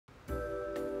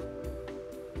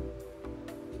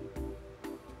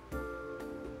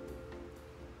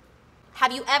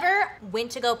Have you ever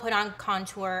went to go put on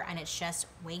contour and it's just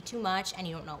way too much and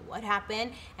you don't know what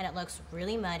happened and it looks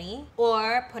really muddy?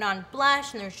 Or put on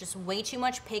blush and there's just way too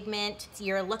much pigment,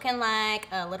 you're looking like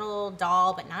a little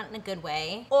doll but not in a good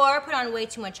way? Or put on way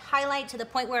too much highlight to the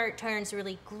point where it turns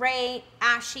really gray,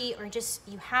 ashy, or just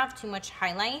you have too much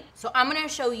highlight? So I'm gonna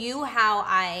show you how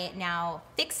I now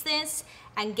fix this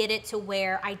and get it to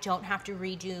where I don't have to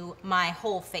redo my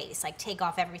whole face, like take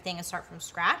off everything and start from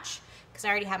scratch. Because I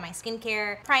already have my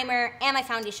skincare, primer, and my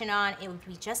foundation on. It would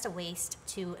be just a waste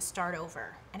to start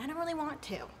over. And I don't really want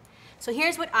to. So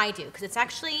here's what I do, because it's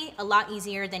actually a lot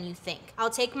easier than you think. I'll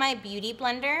take my beauty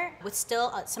blender with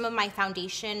still some of my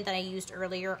foundation that I used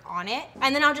earlier on it,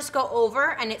 and then I'll just go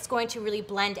over and it's going to really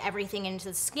blend everything into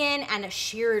the skin and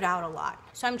shear it out a lot.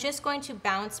 So I'm just going to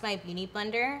bounce my beauty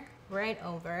blender right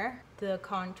over the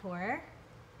contour.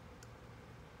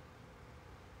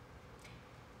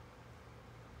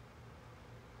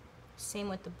 Same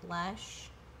with the blush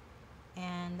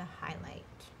and the highlight.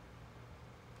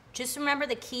 Just remember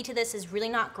the key to this is really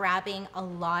not grabbing a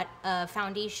lot of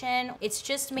foundation. It's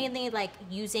just mainly like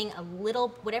using a little,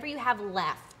 whatever you have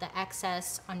left, the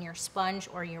excess on your sponge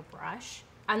or your brush,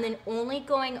 and then only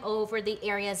going over the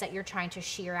areas that you're trying to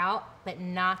shear out, but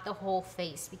not the whole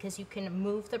face, because you can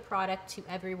move the product to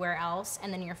everywhere else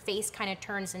and then your face kind of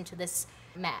turns into this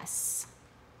mess.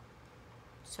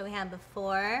 So we have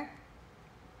before,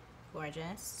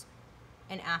 gorgeous,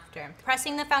 and after.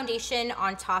 Pressing the foundation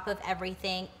on top of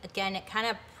everything, again, it kind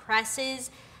of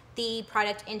presses the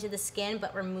product into the skin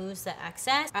but removes the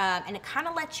excess, and it kind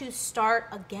of lets you start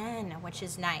again, which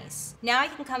is nice. Now I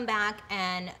can come back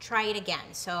and try it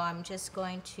again. So I'm just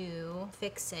going to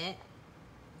fix it.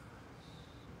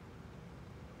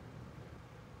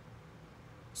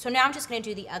 So now I'm just gonna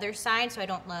do the other side so I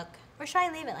don't look, or should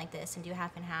I leave it like this and do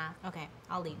half and half? Okay,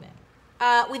 I'll leave it.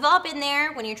 We've all been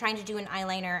there when you're trying to do an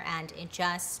eyeliner and it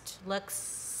just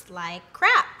looks like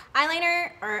crap.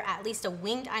 Eyeliner, or at least a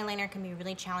winged eyeliner, can be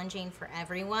really challenging for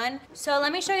everyone. So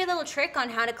let me show you a little trick on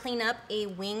how to clean up a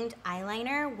winged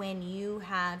eyeliner when you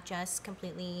have just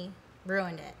completely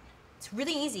ruined it. It's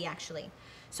really easy, actually.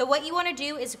 So what you want to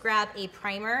do is grab a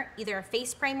primer, either a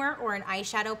face primer or an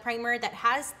eyeshadow primer that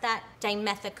has that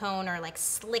dimethicone or like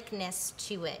slickness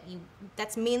to it.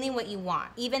 That's mainly what you want.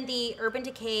 Even the Urban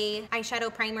Decay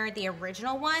eyeshadow primer, the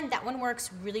original one, that one works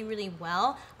really, really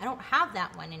well. I don't have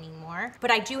that one anymore,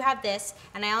 but I do have this,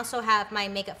 and I also have my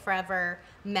Makeup Forever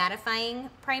mattifying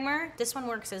primer. This one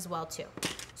works as well too.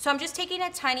 So I'm just taking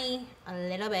a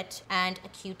little bit, and a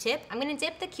Q-tip. I'm gonna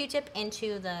dip the Q-tip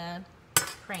into the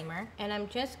primer, and I'm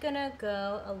just gonna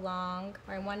go along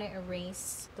where I want to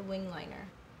erase the wing liner.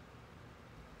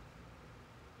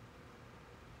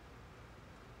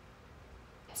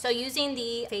 So using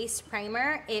the face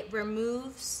primer, it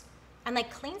removes and like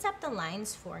cleans up the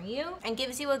lines for you and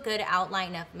gives you a good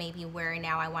outline of maybe where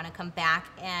now I want to come back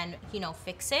and, you know,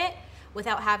 fix it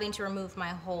without having to remove my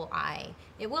whole eye.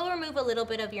 It will remove a little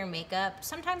bit of your makeup.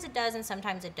 Sometimes it does and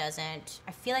sometimes it doesn't.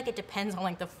 I feel like it depends on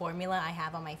like the formula I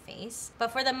have on my face.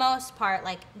 But for the most part,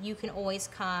 like you can always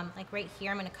come, like right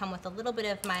here, I'm gonna come with a little bit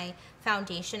of my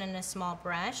foundation and a small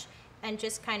brush and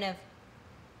just kind of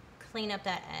clean up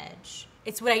that edge.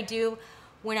 It's what I do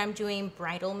when I'm doing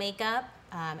bridal makeup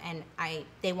and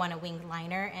they want a winged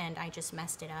liner and I just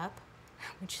messed it up,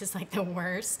 which is like the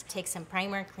worst. Take some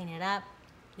primer, clean it up,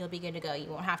 you'll be good to go. You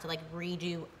won't have to like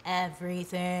redo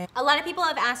everything. A lot of people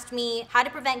have asked me how to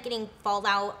prevent getting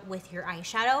fallout with your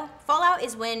eyeshadow. Fallout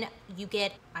is when you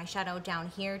get eyeshadow down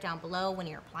here, down below when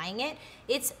you're applying it.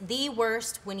 It's the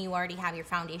worst when you already have your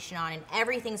foundation on and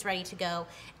everything's ready to go,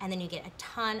 and then you get a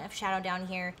ton of shadow down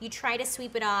here. You try to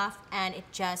sweep it off and it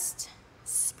just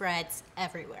spreads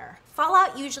everywhere.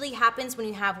 Fallout usually happens when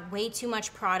you have way too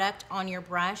much product on your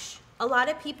brush. A lot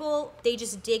of people, they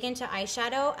just dig into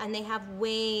eyeshadow and they have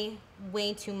way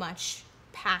too much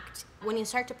packed. When you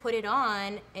start to put it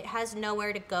on, it has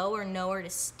nowhere to go or nowhere to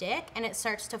stick, and it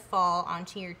starts to fall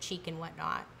onto your cheek and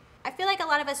whatnot. I feel like a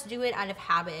lot of us do it out of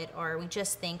habit, or we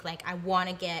just think like, I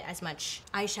wanna get as much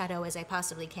eyeshadow as I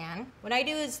possibly can. What I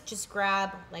do is just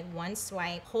grab like one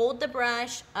swipe, hold the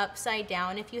brush upside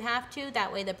down if you have to,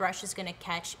 that way the brush is gonna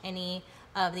catch any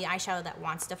of the eyeshadow that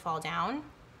wants to fall down,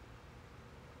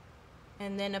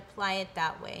 and then apply it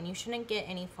that way, and you shouldn't get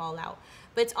any fallout.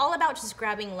 But it's all about just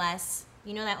grabbing less.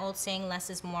 You know that old saying, less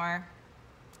is more?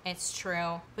 It's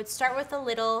true. But start with a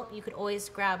little. You could always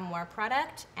grab more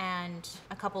product and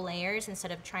a couple layers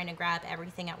instead of trying to grab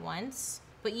everything at once.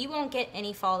 But you won't get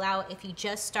any fallout if you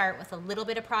just start with a little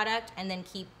bit of product and then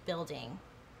keep building.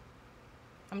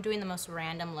 I'm doing the most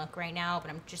random look right now,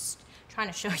 but I'm just trying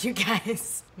to show you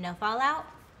guys. No fallout?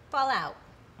 Fallout.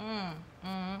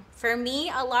 For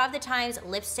me, a lot of the times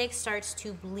lipstick starts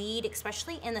to bleed,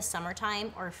 especially in the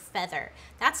summertime, or feather.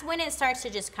 That's when it starts to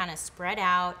just kind of spread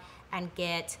out and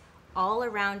get all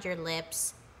around your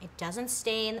lips. It doesn't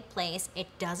stay in place, it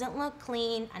doesn't look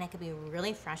clean, and it can be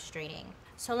really frustrating.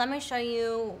 So let me show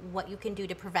you what you can do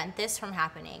to prevent this from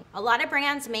happening. A lot of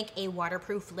brands make a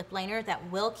waterproof lip liner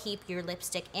that will keep your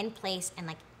lipstick in place and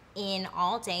like in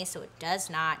all day so it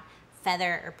does not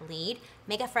feather or bleed.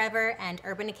 Makeup Forever and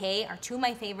Urban Decay are two of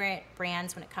my favorite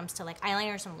brands when it comes to like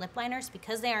eyeliners and lip liners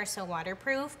because they are so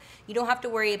waterproof. You don't have to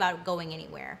worry about going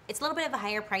anywhere. It's a little bit of a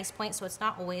higher price point, so it's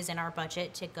not always in our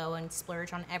budget to go and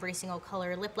splurge on every single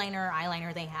color lip liner or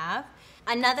eyeliner they have.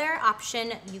 Another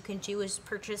option you can do is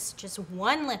purchase just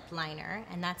one lip liner,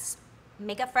 and that's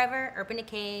Makeup Forever, Urban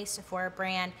Decay, Sephora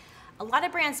brand. A lot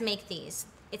of brands make these.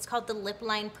 It's called the Lip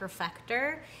Line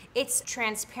Perfector. It's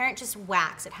transparent, just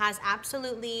wax. It has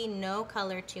absolutely no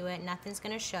color to it. Nothing's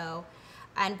gonna show.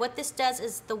 And what this does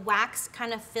is the wax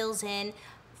kind of fills in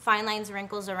fine lines,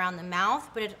 wrinkles around the mouth,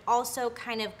 but it also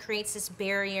kind of creates this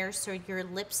barrier so your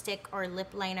lipstick or lip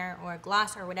liner or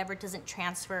gloss or whatever doesn't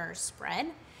transfer or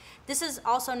spread. This is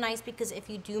also nice because if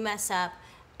you do mess up,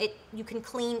 you can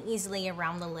clean easily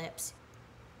around the lips.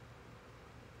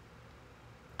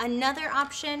 Another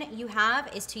option you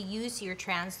have is to use your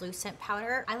translucent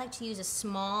powder. I like to use a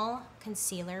small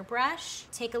concealer brush.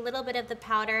 Take a little bit of the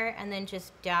powder and then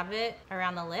just dab it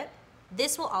around the lip.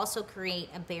 This will also create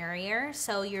a barrier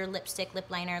so your lipstick, lip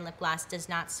liner, lip gloss does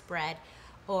not spread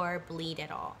or bleed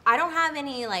at all. I don't have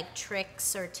any like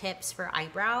tricks or tips for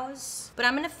eyebrows, but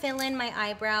I'm gonna fill in my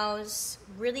eyebrows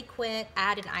really quick,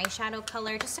 add an eyeshadow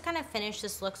color just to kind of finish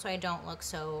this look so I don't look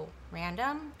so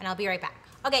random, and I'll be right back.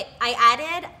 Okay, I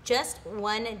added just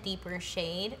one deeper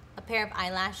shade, a pair of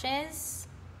eyelashes,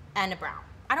 and a brow.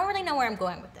 I don't really know where I'm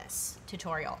going with this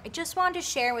tutorial. I just wanted to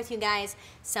share with you guys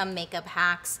some makeup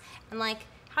hacks and like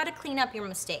how to clean up your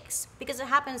mistakes because it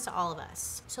happens to all of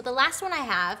us. So the last one I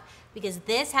have, because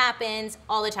this happens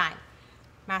all the time,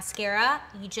 mascara.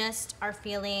 You just are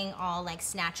feeling all like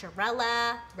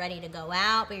snatcherella, ready to go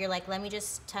out, but you're like, let me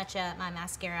just touch up my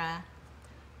mascara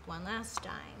one last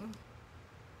time.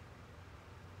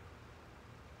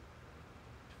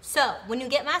 So when you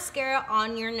get mascara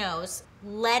on your nose,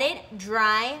 let it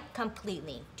dry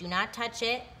completely. Do not touch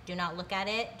it, do not look at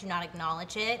it, do not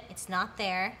acknowledge it. It's not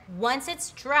there. Once it's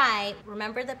dry,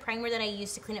 remember the primer that I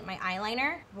used to clean up my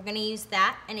eyeliner? We're gonna use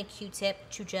that and a Q-tip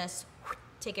to just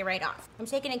take it right off. I'm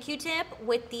taking a Q-tip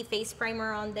with the face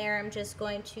primer on there. I'm just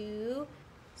going to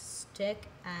stick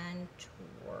and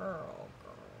twirl.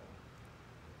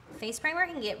 Face primer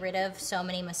can get rid of so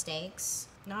many mistakes.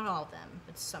 Not all of them,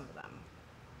 but some of them.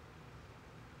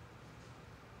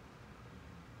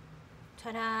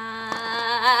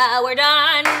 Ta-da! We're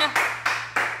done!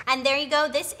 And there you go.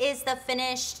 This is the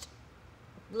finished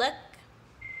look.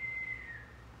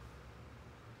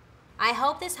 I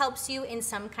hope this helps you in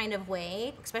some kind of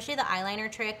way, especially the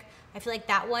eyeliner trick. I feel like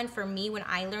that one, for me, when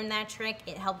I learned that trick,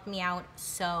 it helped me out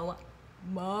so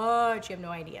much. You have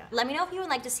no idea. Let me know if you would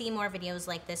like to see more videos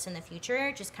like this in the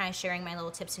future, just kind of sharing my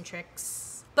little tips and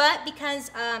tricks. But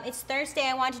because it's Thursday,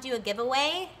 I want to do a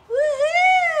giveaway.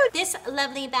 Woohoo! This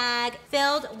lovely bag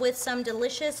filled with some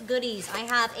delicious goodies. I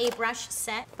have a brush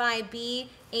set by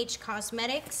BH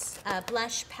Cosmetics, a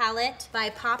blush palette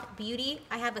by Pop Beauty.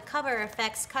 I have a Cover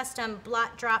FX custom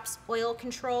blot drops, oil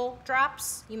control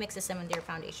drops. You mix this in with your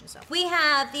foundation stuff. We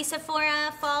have the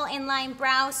Sephora Fall in Line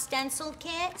Brow Stencil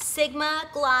Kit, Sigma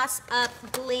Gloss Up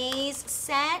Glaze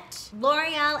Set,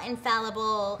 L'Oreal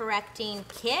Infallible Correcting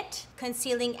Kit,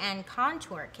 Concealing and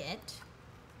Contour Kit,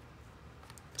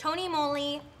 Tony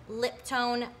Moly Lip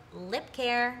Tone Lip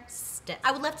Care Stick.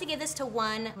 I would love to give this to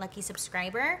one lucky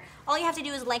subscriber. All you have to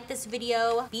do is like this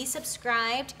video, be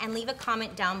subscribed, and leave a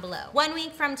comment down below. 1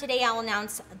 week from today, I'll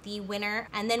announce the winner,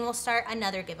 and then we'll start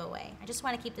another giveaway. I just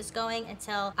want to keep this going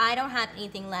until I don't have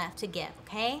anything left to give,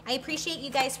 okay? I appreciate you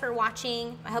guys for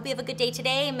watching. I hope you have a good day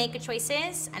today and make good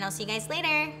choices, and I'll see you guys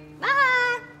later. Bye!